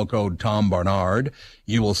the promo code Tom Barnard,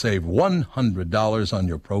 you will save $100 on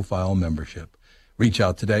your Profile membership. Reach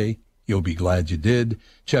out today. You'll be glad you did.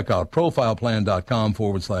 Check out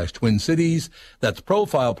profileplan.com/Twin Cities. That's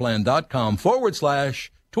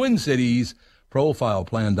profileplan.com/Twin Cities.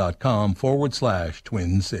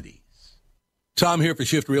 Profileplan.com/Twin Cities. Tom here for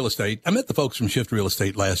Shift Real Estate. I met the folks from Shift Real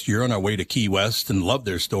Estate last year on our way to Key West and loved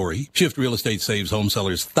their story. Shift Real Estate saves home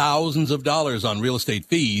sellers thousands of dollars on real estate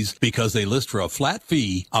fees because they list for a flat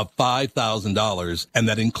fee of $5,000, and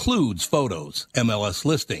that includes photos, MLS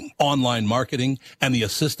listing, online marketing, and the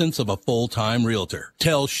assistance of a full-time realtor.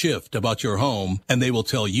 Tell Shift about your home, and they will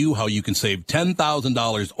tell you how you can save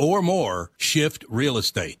 $10,000 or more. Shift Real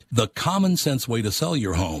Estate, the common sense way to sell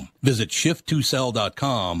your home. Visit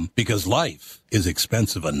shift2sell.com because life is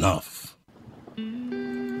expensive enough.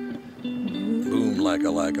 Boom, lacka.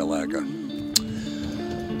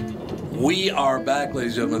 We are back,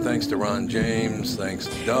 ladies and gentlemen. Thanks to Ron James. Thanks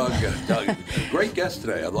to Doug. Doug, great guest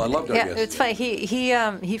today. I love Doug. Yeah, it's funny.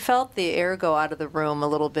 He felt the air go out of the room a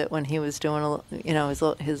little bit when he was doing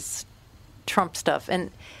his Trump stuff,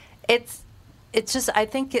 and it's just, I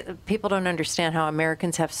think people don't understand how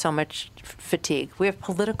Americans have so much fatigue. We have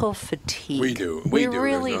political fatigue. We do. We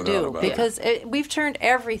really do. Because we've turned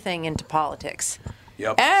everything into politics.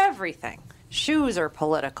 Yep. Everything. Shoes are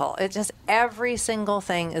political. It's just every single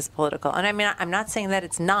thing is political. And I mean, I'm not saying that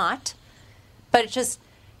it's not, but it's just,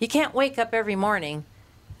 you can't wake up every morning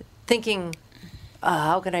thinking,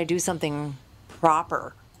 how can I do something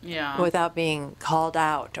proper? Yeah. Without being called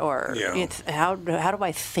out, or how do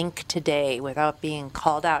I think today without being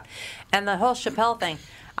called out? And the whole Chappelle thing,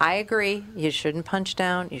 I agree. You shouldn't punch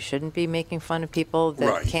down. You shouldn't be making fun of people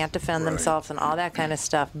that can't defend themselves and all that kind of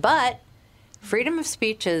stuff. But freedom of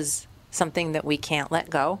speech is something that we can't let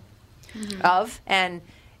go of. And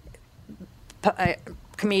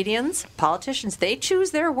comedians, politicians, they choose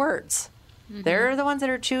their words. They're the ones that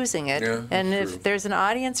are choosing it. Yeah, and if there's an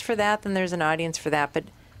audience for that, then there's an audience for that. But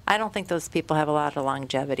I don't think those people have a lot of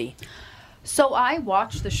longevity. So I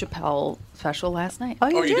watched the Chappelle special last night. Oh,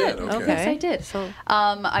 you did? Okay. Yes, I did. So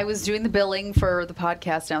I was doing the billing for the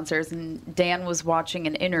podcast downstairs, and Dan was watching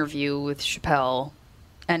an interview with Chappelle,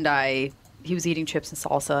 and I he was eating chips and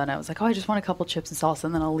salsa, and I was like, oh, I just want a couple chips and salsa,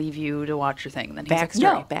 and then I'll leave you to watch your thing. And then he was like,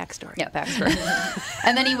 no. Backstory. Yeah, backstory.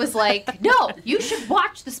 And then he was like, no, you should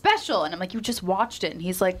watch the special. And I'm like, you just watched it. And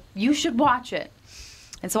he's like, you should watch it.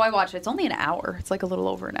 And so I watched it. It's only an hour. It's like a little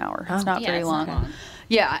over an hour. It's not very long. Not long.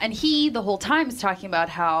 Yeah, and he the whole time is talking about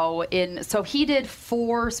how so he did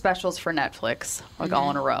 4 specials for Netflix, like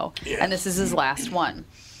all in a row. And this is his last one.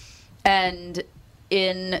 And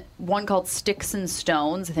in one called Sticks and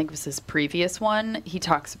Stones, I think it was his previous one, he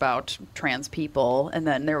talks about trans people. And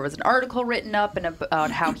then there was an article written up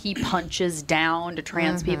about how he punches down to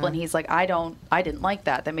trans people. And he's like, I didn't like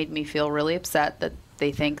that. That made me feel really upset that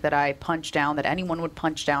they think that I punch down, that anyone would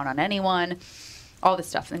punch down on anyone, all this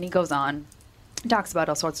stuff. And he goes on, talks about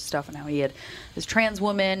all sorts of stuff and how he had this trans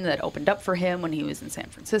woman that opened up for him when he was in San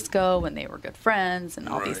Francisco and they were good friends and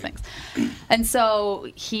all these things. And so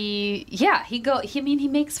he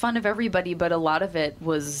makes fun of everybody, but a lot of it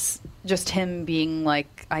was just him being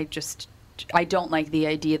like, I don't like the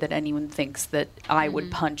idea that anyone thinks that I would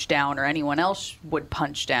punch down or anyone else would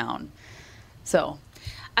punch down. So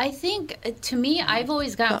I think, to me, I've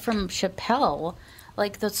always gotten from Chappelle,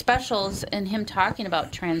 like the specials and him talking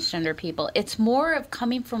about transgender people, it's more of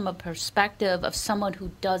coming from a perspective of someone who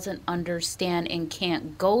doesn't understand and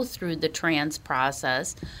can't go through the trans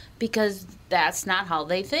process because that's not how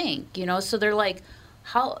they think, you know? So they're like,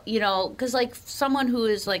 how, you know, because like someone who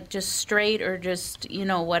is like just straight or just, you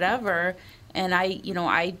know, whatever, and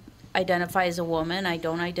I identify as a woman, I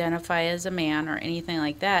don't identify as a man or anything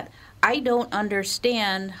like that. I don't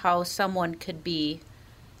understand how someone could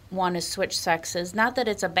want to switch sexes. Not that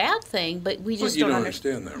it's a bad thing, but we just you don't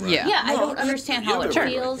understand that, right? Yeah, I No, don't understand how it right,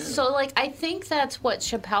 feels. yeah. So, like, I think that's what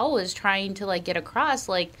Chappelle was trying to, like, get across.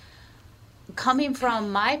 Like, coming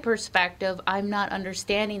from my perspective, I'm not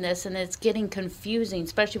understanding this, and it's getting confusing,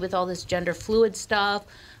 especially with all this gender fluid stuff,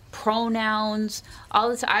 pronouns, all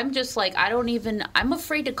this. I'm just like, I'm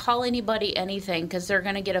afraid to call anybody anything because they're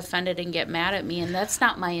going to get offended and get mad at me, and that's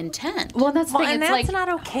not my intent. well, that's the thing. And It's that's like, not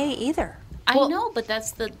okay either. I know, but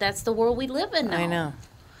that's the world we live in now. I know.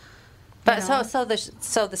 But so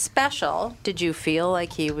the special, did you feel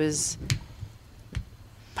like he was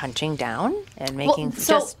punching down and making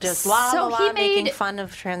making fun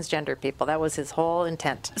of transgender people? That was his whole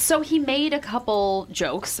intent. So he made a couple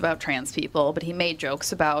jokes about trans people, but he made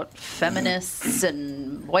jokes about feminists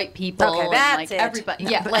and white people Okay, and that's like it. everybody.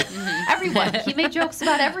 Yeah, like everyone. He made jokes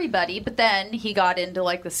about everybody, but then he got into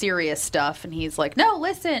like the serious stuff, and he's like, "No,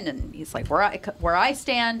 listen," and he's like, "Where I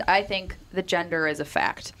stand, I think the gender is a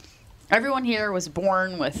fact. Everyone here was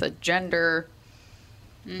born with a gender."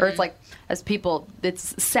 Or it's like, as people,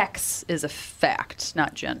 sex is a fact,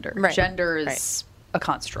 not gender. Right. Gender is a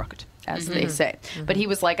construct, as they say. But he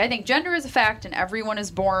was like, I think gender is a fact, and everyone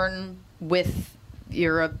is born with,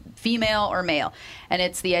 you're a female or male. And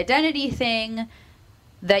it's the identity thing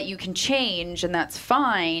that you can change, and that's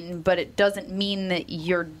fine, but it doesn't mean that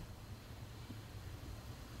your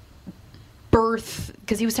birth,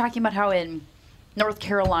 because he was talking about how in North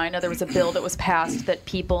Carolina, there was a bill that was passed that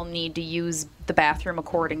people need to use the bathroom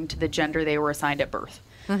according to the gender they were assigned at birth.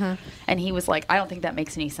 And he was like, I don't think that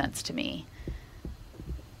makes any sense to me.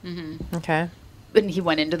 Okay. And he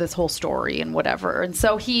went into this whole story and whatever. And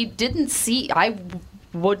so he didn't I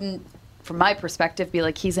wouldn't, from my perspective, be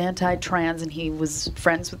like, he's anti-trans, and he was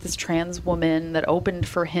friends with this trans woman that opened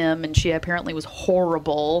for him, and she apparently was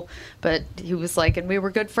horrible. But he was like, and we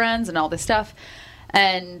were good friends and all this stuff.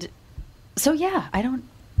 And so, yeah, I don't.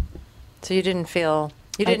 So you didn't feel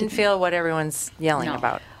what everyone's yelling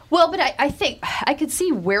about. Well, but I think I could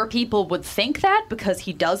see where people would think that, because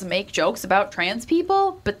he does make jokes about trans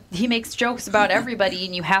people, but he makes jokes about everybody,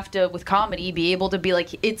 and you have to, with comedy, be able to be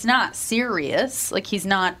like, it's not serious. Like,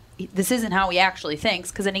 this isn't how he actually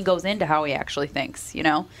thinks, because then he goes into how he actually thinks, you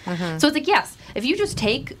know? So it's like, yes, if you just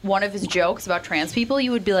take one of his jokes about trans people,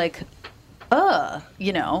 you would be like,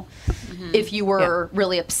 you know, if you were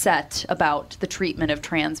really upset about the treatment of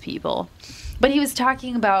trans people. But he was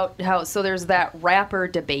talking about how, so there's that rapper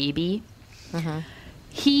DaBaby.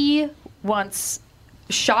 He once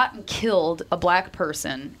shot and killed a black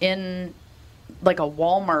person in like a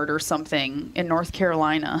Walmart or something in North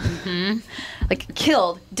Carolina. Like,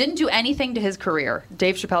 killed, didn't do anything to his career.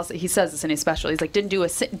 Dave Chappelle, he says this in his special. He's like, didn't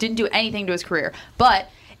do anything to his career. But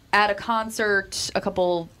at a concert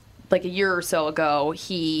like a year or so ago,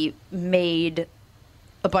 he made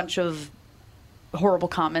a bunch of horrible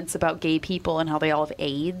comments about gay people and how they all have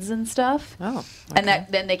AIDS and stuff. Oh, okay. And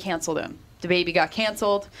then they canceled him. DaBaby got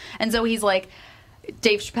canceled. And so he's like,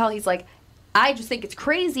 Dave Chappelle, he's like, I just think it's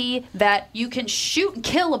crazy that you can shoot and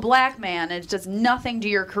kill a black man and it does nothing to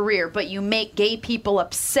your career, but you make gay people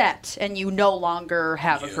upset and you no longer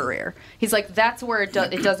have a career. He's like, that's where it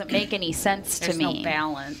doesn't make any sense to There's me. no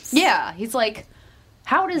balance. Yeah, he's like,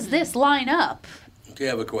 how does this line up? Okay, I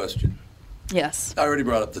have a question. Yes. I already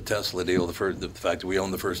brought up the Tesla deal, the fact that we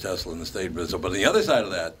own the first Tesla in the state. But on the other side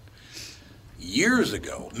of that, years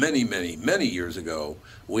ago, many, many, many years ago,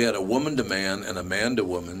 we had a woman to man and a man to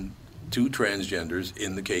woman, 2 transgenders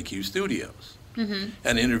in the KQ studios,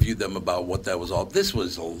 and interviewed them about what that was all. This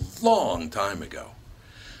was a long time ago.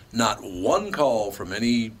 Not one call from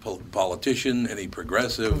any politician, any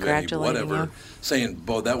progressive, any whatever, saying,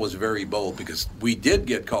 "Bo, that was very bold," because we did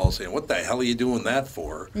get calls saying, "What the hell are you doing that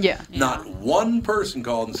for?" Yeah. Not one person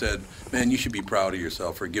called and said, "Man, you should be proud of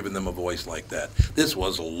yourself for giving them a voice like that." This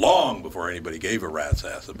was long before anybody gave a rat's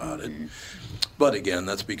ass about it. But again,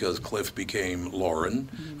 that's because Cliff became Lauren,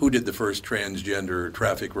 who did the first transgender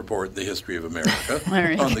traffic report in the history of America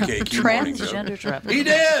on the KQ Morning Show. Transgender traffic. He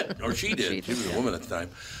did, or she did. She was a woman at the time.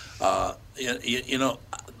 You know,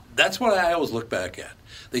 that's what I always look back at.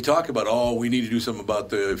 They talk about, oh, we need to do something about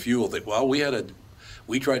the fuel thing. Well,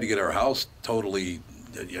 we tried to get our house totally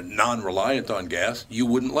non-reliant on gas. You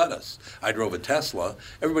wouldn't let us. I drove a Tesla.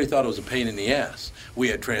 Everybody thought it was a pain in the ass. We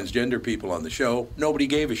had transgender people on the show. Nobody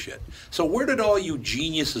gave a shit. So where did all you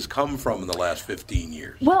geniuses come from in the last 15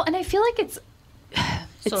 years? Well, and I feel like it's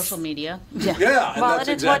Social media. Yeah, Well, that's and it's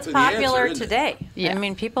exactly what's the popular answer, isn't it? today. Yeah. I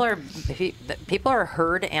mean, people are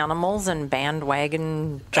herd animals and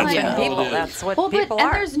bandwagon jumping Yeah. people. Well, it is. That's what Well, people and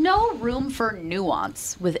are. there's no room for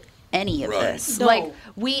nuance with any of Right. this. No. Like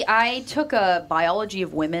I took a biology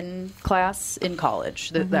of women class in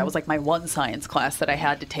college. That was like my one science class that I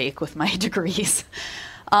had to take with my degrees.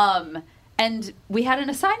 And we had an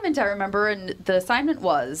assignment, I remember, and the assignment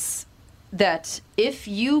was that if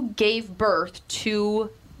you gave birth to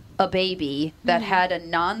a baby that had a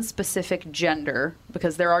non-specific gender,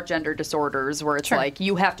 because there are gender disorders where it's like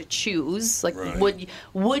you have to choose, like Right.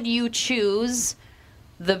 would you choose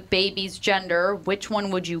the baby's gender? Which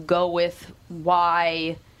one would you go with?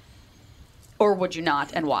 Why? Or would you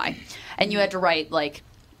not, and why? And you had to write like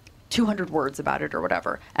 200 words about it or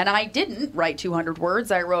whatever. And I didn't write 200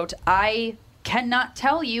 words. I wrote, I cannot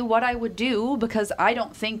tell you what I would do because I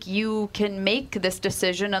don't think you can make this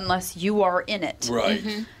decision unless you are in it. Right.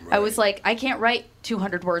 I was like, I can't write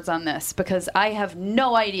 200 words on this because I have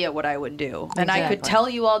no idea what I would do. And I could Exactly. tell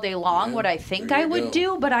you all day long what I think there I you would go.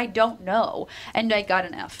 do, but I don't know. And I got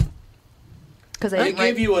an F. Because They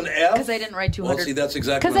gave you an F? Because I didn't write 200. Well, see, that's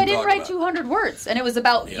exactly Because what I I'm didn't talking write about. 200 words, and it was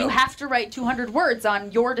about you Yep. have to write 200 words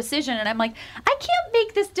on your decision, and I'm like, I can't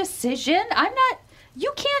make this decision. I'm not.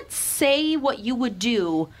 You can't say what you would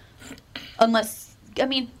do unless. I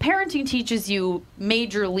mean, parenting teaches you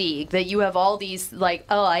major league that you have all these like,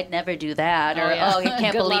 oh, I'd never do that, or yeah. oh, I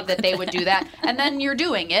can't Good believe luck that with they would do that, and then you're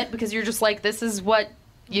doing it because you're just like, this is what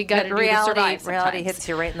you got to do to survive. Reality sometimes. hits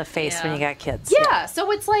you right in the face when Yeah. you got kids. Yeah, so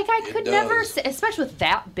it's like I could never, does. especially with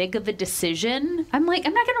that big of a decision. I'm like,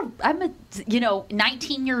 I'm a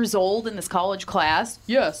 19 years old in this college class.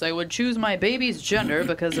 Yes, I would choose my baby's gender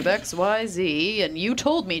because of X, Y, Z, and you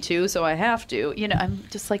told me to, so I have to. I'm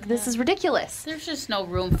just like, this is ridiculous. There's just no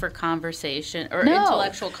room for conversation or No.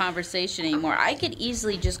 intellectual conversation anymore. I could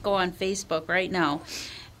easily just go on Facebook right now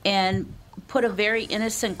and put a very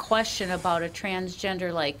innocent question about a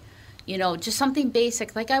transgender, like, just something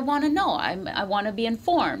basic, like I want to know. I want to be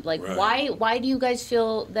informed. Like, Right. why do you guys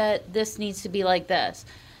feel that this needs to be like this?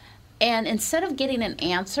 And instead of getting an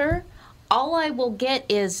answer, all I will get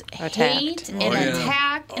is hate and Oh, yeah.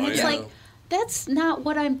 attack, and Oh, it's yeah. like, that's not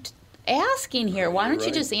what I'm asking here. Why don't you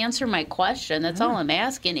Right. just answer my question? That's all I'm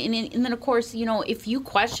asking. And then, of course, if you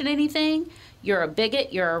question anything, you're a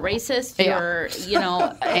bigot, you're a racist, Yeah. you're, it's just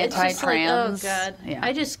like, Anti-trans. oh, God. Yeah.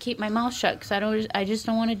 I just keep my mouth shut because I just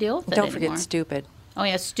don't want to deal with it Don't anymore. forget stupid. Oh,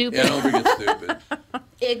 yeah, stupid, Yeah, don't forget stupid.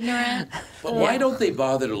 ignorant. But why don't they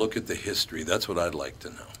bother to look at the history? That's what I'd like to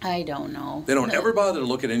know. I don't know. They don't ever bother to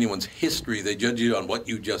look at anyone's history. They judge you on what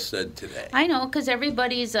you just said today. I know, because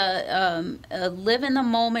everybody's live in the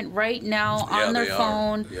moment right now Yeah, on their they are.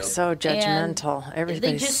 phone. Yep. So judgmental. They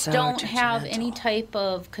Everybody's just so don't have judgmental. any type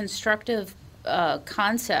of constructive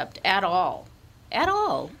concept at all. At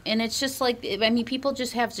all. And it's just like, I mean, people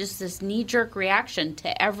just have just this knee-jerk reaction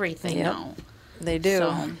to everything Yep. now. They do.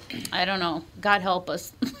 So, I don't know. God help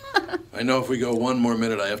us. I know if we go one more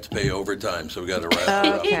minute, I have to pay overtime, so we got to wrap it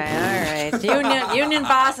up. Okay, all right. Union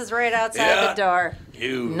boss is right outside Yeah. the door.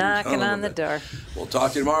 You Knocking son of on a the bitch. door. We'll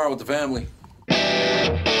talk to you tomorrow with the family.